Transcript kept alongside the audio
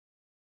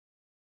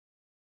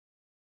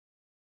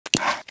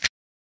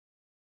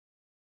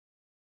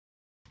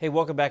Hey,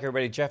 welcome back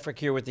everybody. Jeff Frick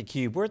here with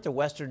theCUBE. We're at the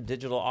Western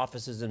Digital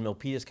offices in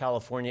Milpitas,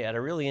 California at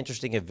a really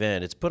interesting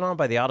event. It's put on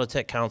by the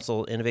Autotech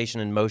Council, Innovation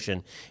in Motion,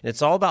 and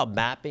it's all about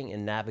mapping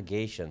and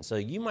navigation. So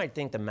you might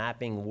think the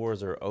mapping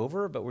wars are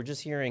over, but we're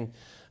just hearing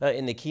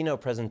in the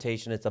keynote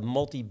presentation, it's a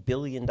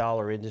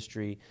multi-billion-dollar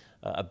industry,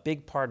 a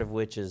big part of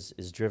which is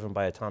driven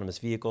by autonomous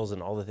vehicles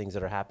and all the things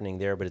that are happening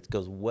there, but it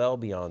goes well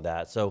beyond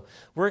that. So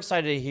we're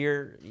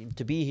excited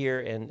to be here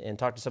and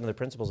talk to some of the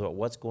principals about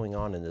what's going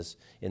on in this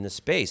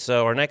space.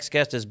 So our next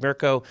guest is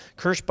Mirko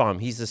Kerschbaum.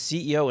 He's the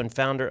CEO and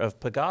founder of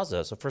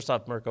Pegaza. So first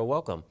off, Mirko,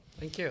 welcome.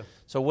 Thank you.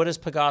 So what is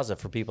Pegaza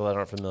for people that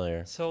aren't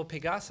familiar? So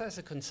Pegaza is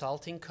a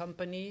consulting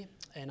company,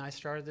 and I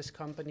started this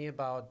company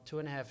about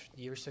 2.5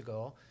 years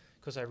ago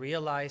because I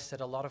realized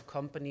that a lot of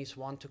companies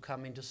want to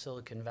come into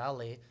Silicon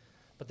Valley,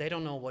 but they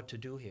don't know what to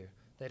do here.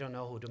 They don't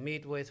know who to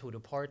meet with, who to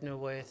partner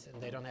with,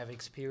 and they don't have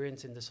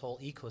experience in this whole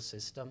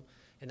ecosystem.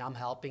 And I'm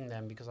helping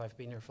them because I've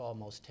been here for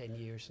almost 10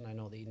 years and I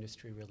know the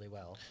industry really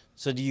well.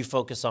 So do you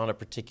focus on a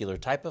particular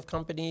type of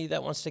company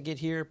that wants to get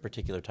here,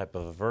 particular type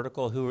of a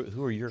vertical? Who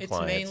are your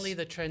clients? It's mainly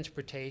the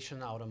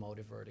transportation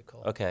automotive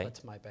vertical. Okay.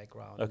 That's my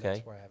background. Okay. And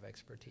that's where I have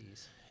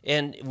expertise.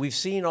 And we've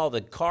seen all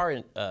the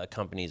car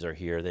companies are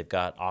here. They've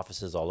got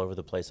offices all over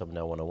the place, up in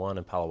L101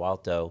 and Palo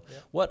Alto.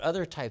 Yep. What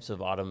other types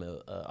of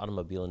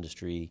automobile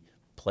industry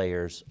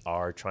players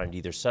are trying to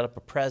either set up a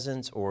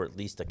presence or at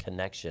least a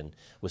connection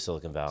with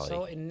Silicon Valley?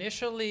 So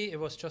initially it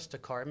was just the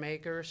car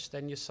makers.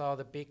 Then you saw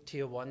the big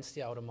tier ones,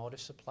 the automotive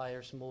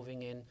suppliers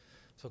moving in.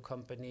 So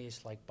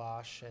companies like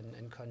Bosch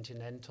and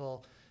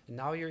Continental. And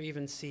now you're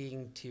even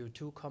seeing tier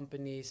 2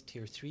 companies,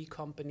 tier 3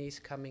 companies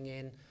coming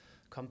in,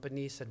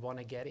 companies that want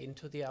to get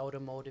into the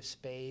automotive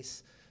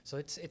space. So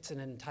it's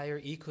an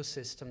entire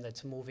ecosystem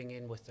that's moving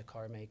in with the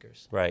car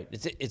makers. Right.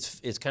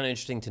 It's kind of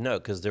interesting to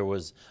note because there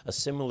was a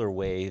similar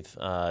wave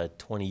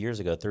 20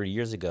 years ago, 30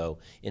 years ago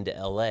into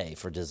LA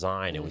for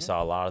design, and we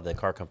saw a lot of the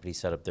car companies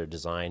set up their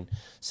design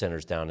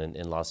centers down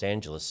in Los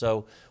Angeles.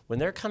 So when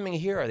they're coming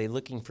here, are they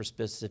looking for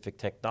specific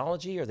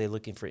technology? Are they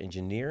looking for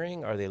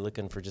engineering? Are they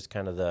looking for just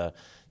kind of the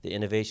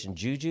innovation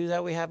juju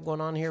that we have going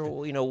on here?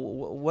 You know,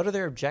 what are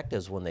their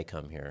objectives when they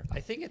come here?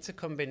 I think it's a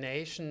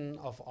combination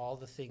of all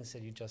the things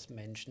that you just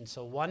mentioned.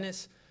 So one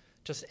is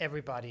just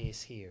everybody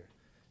is here.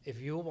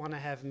 If you want to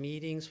have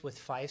meetings with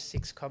 5,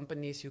 6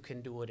 companies, you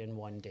can do it in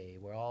one day.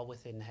 We're all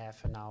within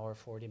half an hour,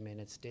 40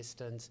 minutes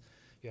distance.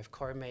 You have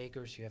car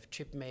makers, you have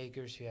chip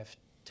makers, you have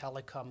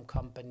telecom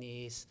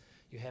companies,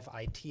 you have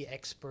IT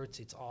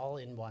experts. It's all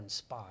in one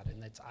spot,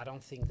 and I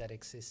don't think that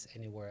exists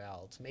anywhere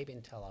else, maybe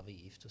in Tel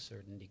Aviv to a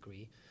certain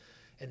degree.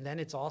 And then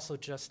it's also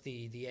just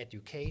the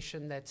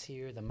education that's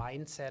here, the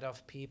mindset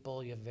of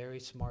people. You have very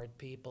smart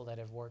people that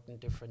have worked in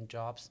different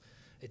jobs.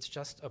 It's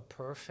just a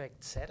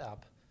perfect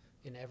setup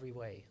in every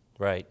way.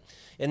 Right.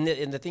 And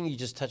the thing you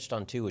just touched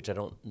on too, which I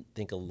don't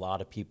think a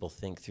lot of people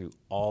think through,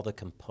 all the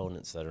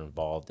components that are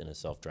involved in a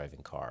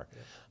self-driving car.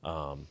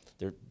 Yeah.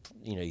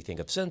 You think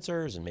of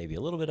sensors and maybe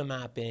a little bit of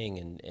mapping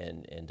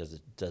and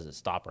does it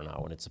stop or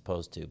not when it's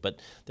supposed to. But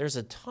there's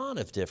a ton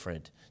of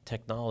different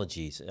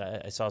technologies.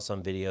 I saw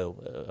some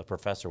video, a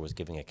professor was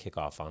giving a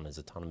kickoff on his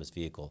autonomous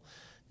vehicle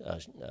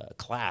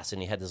class,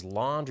 and he had this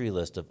laundry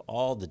list of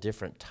all the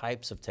different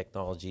types of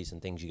technologies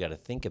and things you got to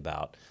think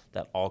about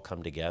that all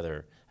come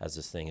together as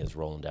this thing is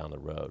rolling down the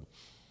road.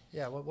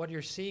 Yeah, what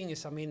you're seeing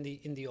is, I mean,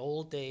 in the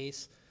old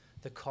days,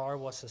 the car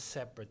was a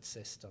separate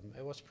system.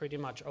 It was pretty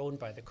much owned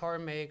by the car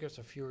makers,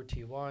 a few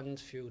tier 1s,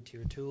 few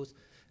tier 2s,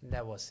 and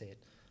that was it.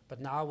 But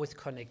now with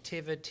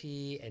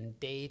connectivity and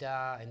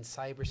data and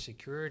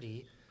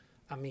cybersecurity,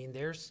 I mean,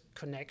 there's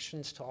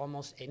connections to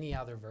almost any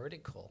other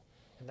vertical.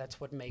 And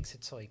that's what makes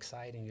it so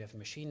exciting. You have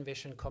machine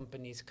vision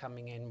companies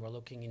coming in. We're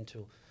looking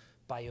into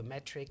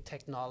biometric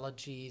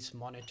technologies,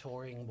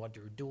 monitoring what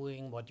you're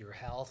doing, what your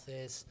health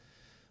is.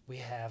 We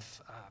have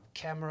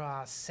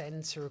camera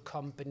sensor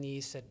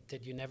companies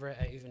that you never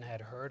even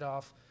had heard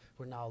of.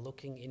 We're now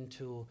looking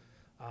into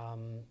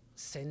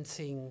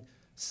sensing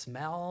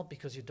smell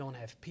because you don't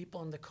have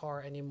people in the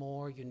car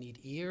anymore. You need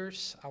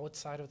ears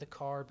outside of the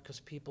car because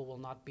people will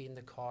not be in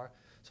the car.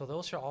 So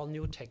those are all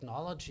new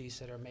technologies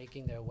that are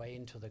making their way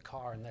into the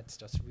car, and that's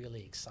just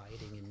really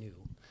exciting and new.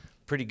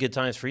 Pretty good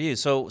times for you.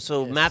 So yes.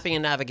 Mapping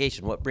and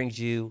navigation, what brings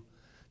you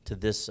to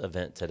this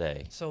event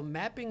today? So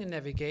mapping and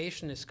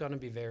navigation is going to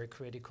be very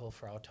critical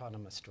for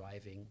autonomous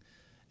driving.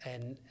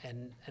 And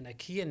a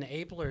key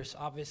enabler is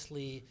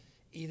obviously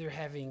either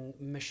having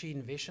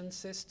machine vision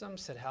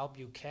systems that help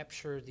you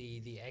capture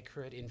the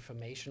accurate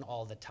information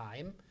all the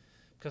time,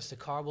 because the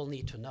car will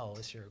need to know,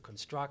 is there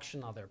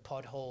construction, are there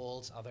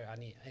potholes, are there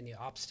any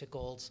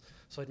obstacles?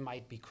 So it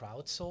might be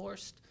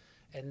crowdsourced.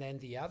 And then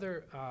the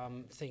other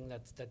thing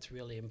that's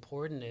really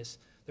important is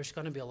there's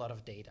going to be a lot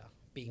of data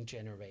being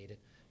generated.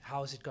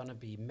 How is it going to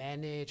be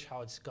managed?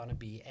 How it's going to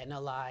be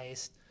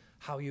analyzed?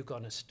 How you're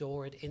going to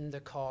store it in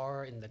the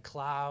car, in the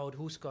cloud?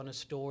 Who's going to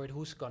store it?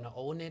 Who's going to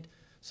own it?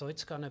 So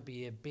it's going to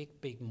be a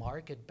big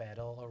market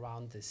battle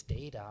around this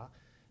data.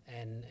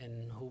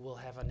 and who will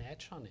have an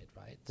edge on it,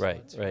 right? Right,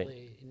 So it's right.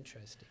 really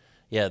interesting.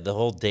 Yeah, the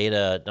whole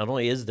data, not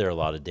only is there a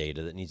lot of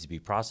data that needs to be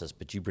processed,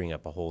 but you bring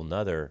up a whole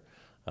nother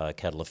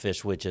kettle of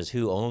fish, which is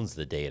who owns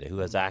the data, who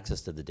has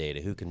access to the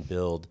data, who can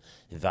build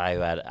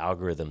value-added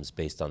algorithms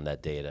based on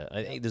that data.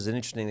 I think there's an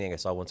interesting thing I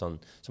saw once on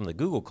some of the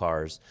Google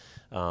cars,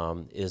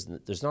 is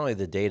that there's not only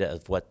the data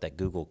of what that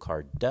Google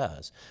car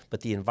does,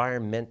 but the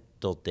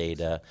environmental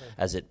data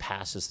as it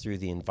passes through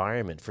the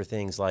environment for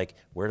things like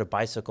where do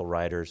bicycle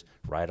riders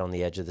ride on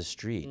the edge of the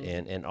street,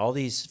 and all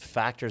these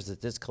factors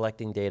that this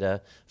collecting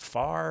data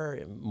far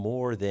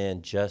more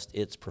than just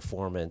its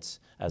performance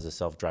as a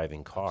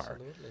self-driving car.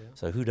 Absolutely, yeah.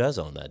 So who does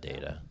own that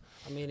data?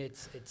 I mean,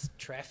 it's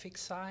traffic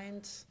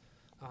signs.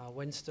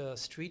 When's the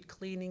street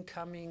cleaning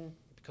coming?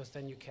 Because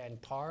then you can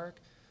park.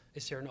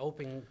 Is there an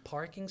open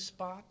parking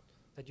spot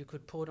that you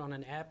could put on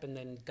an app and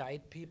then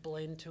guide people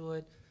into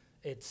it?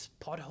 It's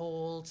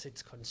potholes,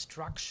 it's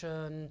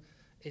construction,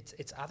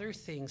 it's other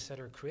things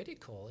that are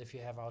critical if you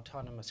have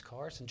autonomous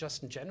cars, and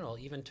just in general,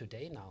 even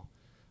today now.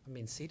 I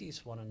mean,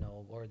 cities want to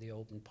know where are the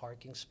open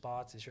parking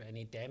spots, is there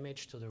any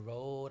damage to the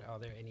road, are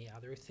there any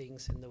other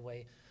things in the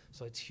way?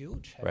 So it's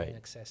huge having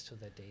access to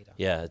that data.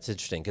 Yeah, it's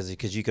interesting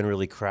because you can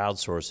really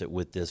crowdsource it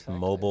with this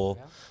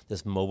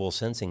this mobile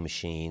sensing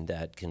machine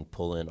that can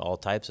pull in all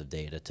types of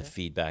data to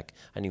feedback.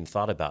 I hadn't even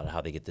thought about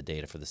how they get the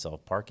data for the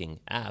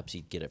self-parking apps.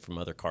 You'd get it from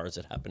other cars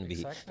that happen to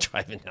be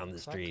driving down the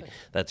street.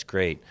 That's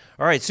great.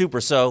 All right,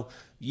 super. So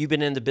you've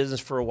been in the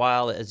business for a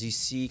while. As you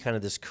see kind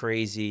of this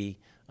crazy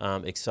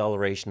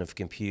acceleration of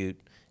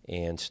compute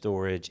and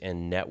storage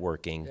and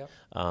networking,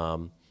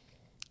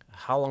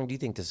 how long do you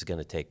think this is going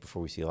to take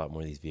before we see a lot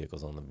more of these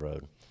vehicles on the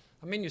road?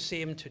 I mean, you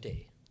see them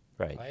today.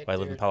 Right. I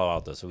live in Palo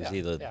Alto, so we see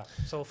the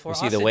So for we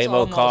see us, the it's Waymo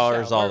almost,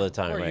 cars all the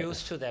time. We're Right.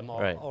 used to them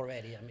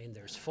already. I mean,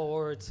 there's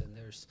Fords and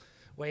there's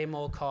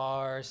Waymo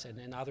cars, and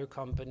then other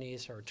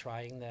companies are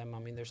trying them. I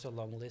mean, there's a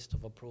long list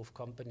of approved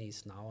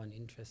companies now and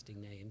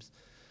interesting names.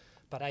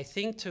 But I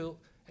think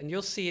and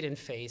you'll see it in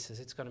phases.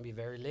 It's going to be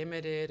very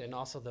limited, and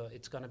also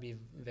it's going to be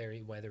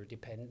very weather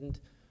dependent.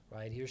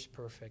 Right, here's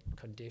perfect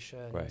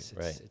conditions.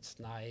 It's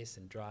nice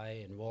and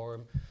dry and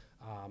warm.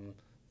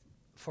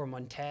 For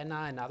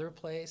Montana and other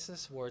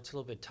places where it's a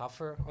little bit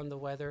tougher on the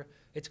weather,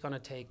 it's going to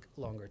take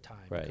longer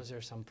time because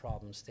there's some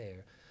problems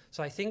there.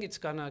 So I think it's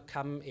going to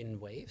come in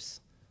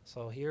waves.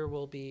 So here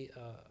will be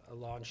a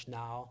launch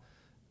now,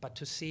 but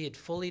to see it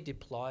fully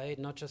deployed,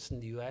 not just in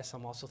the US,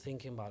 I'm also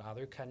thinking about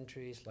other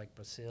countries like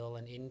Brazil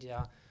and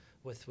India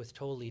with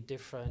totally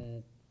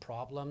different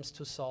problems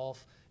to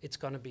solve. It's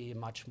going to be a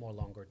much more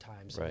longer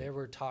time. So there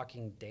we're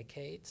talking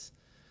decades.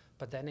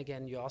 But then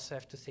again, you also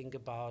have to think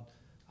about,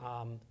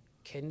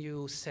 can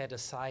you set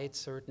aside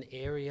certain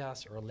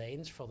areas or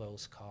lanes for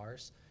those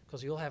cars?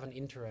 Because you'll have an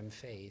interim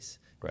phase.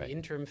 In the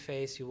interim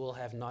phase, you will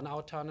have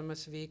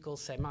non-autonomous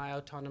vehicles,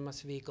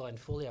 semi-autonomous vehicle, and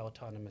fully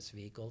autonomous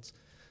vehicles.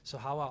 So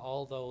how are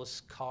all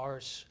those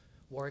cars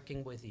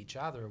working with each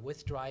other,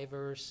 with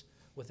drivers,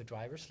 with a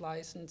driver's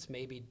license,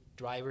 maybe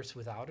drivers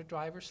without a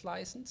driver's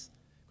license?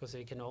 Because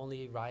they can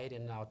only ride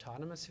in an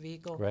autonomous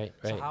vehicle.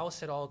 So how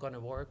is it all going to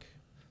work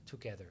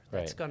together?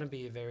 That's going to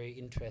be a very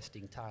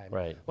interesting time.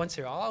 Once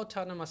they're all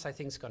autonomous, I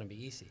think it's going to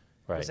be easy.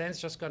 Because then it's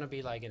just going to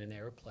be like in an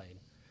airplane.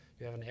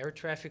 You have an air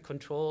traffic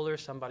controller,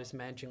 somebody's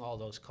managing all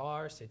those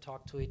cars, they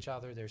talk to each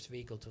other, there's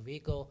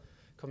vehicle-to-vehicle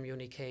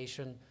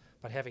communication.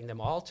 But having them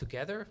all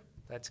together,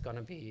 that's going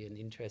to be an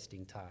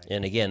interesting time.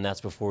 And again,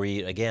 that's before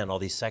all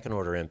these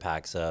second-order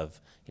impacts of,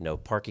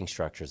 parking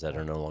structures that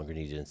are no longer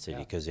needed in the city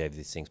because you have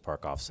these things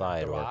park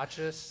off-site, or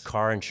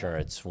car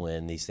insurance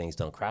when these things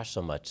don't crash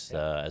so much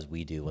as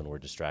we do when we're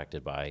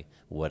distracted by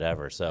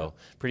whatever. So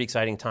pretty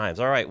exciting times.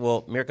 All right,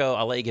 well, Mirko,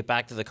 I'll let you get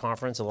back to the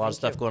conference. A lot of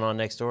stuff going on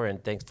next door,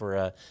 and thanks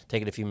for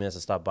taking a few minutes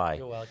to stop by.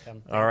 You're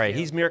welcome. All right,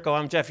 he's Mirko.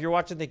 I'm Jeff. You're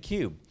watching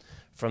theCUBE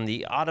from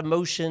the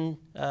Autotech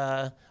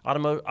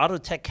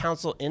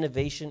Council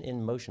Innovation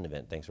in Motion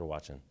event. Thanks for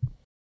watching.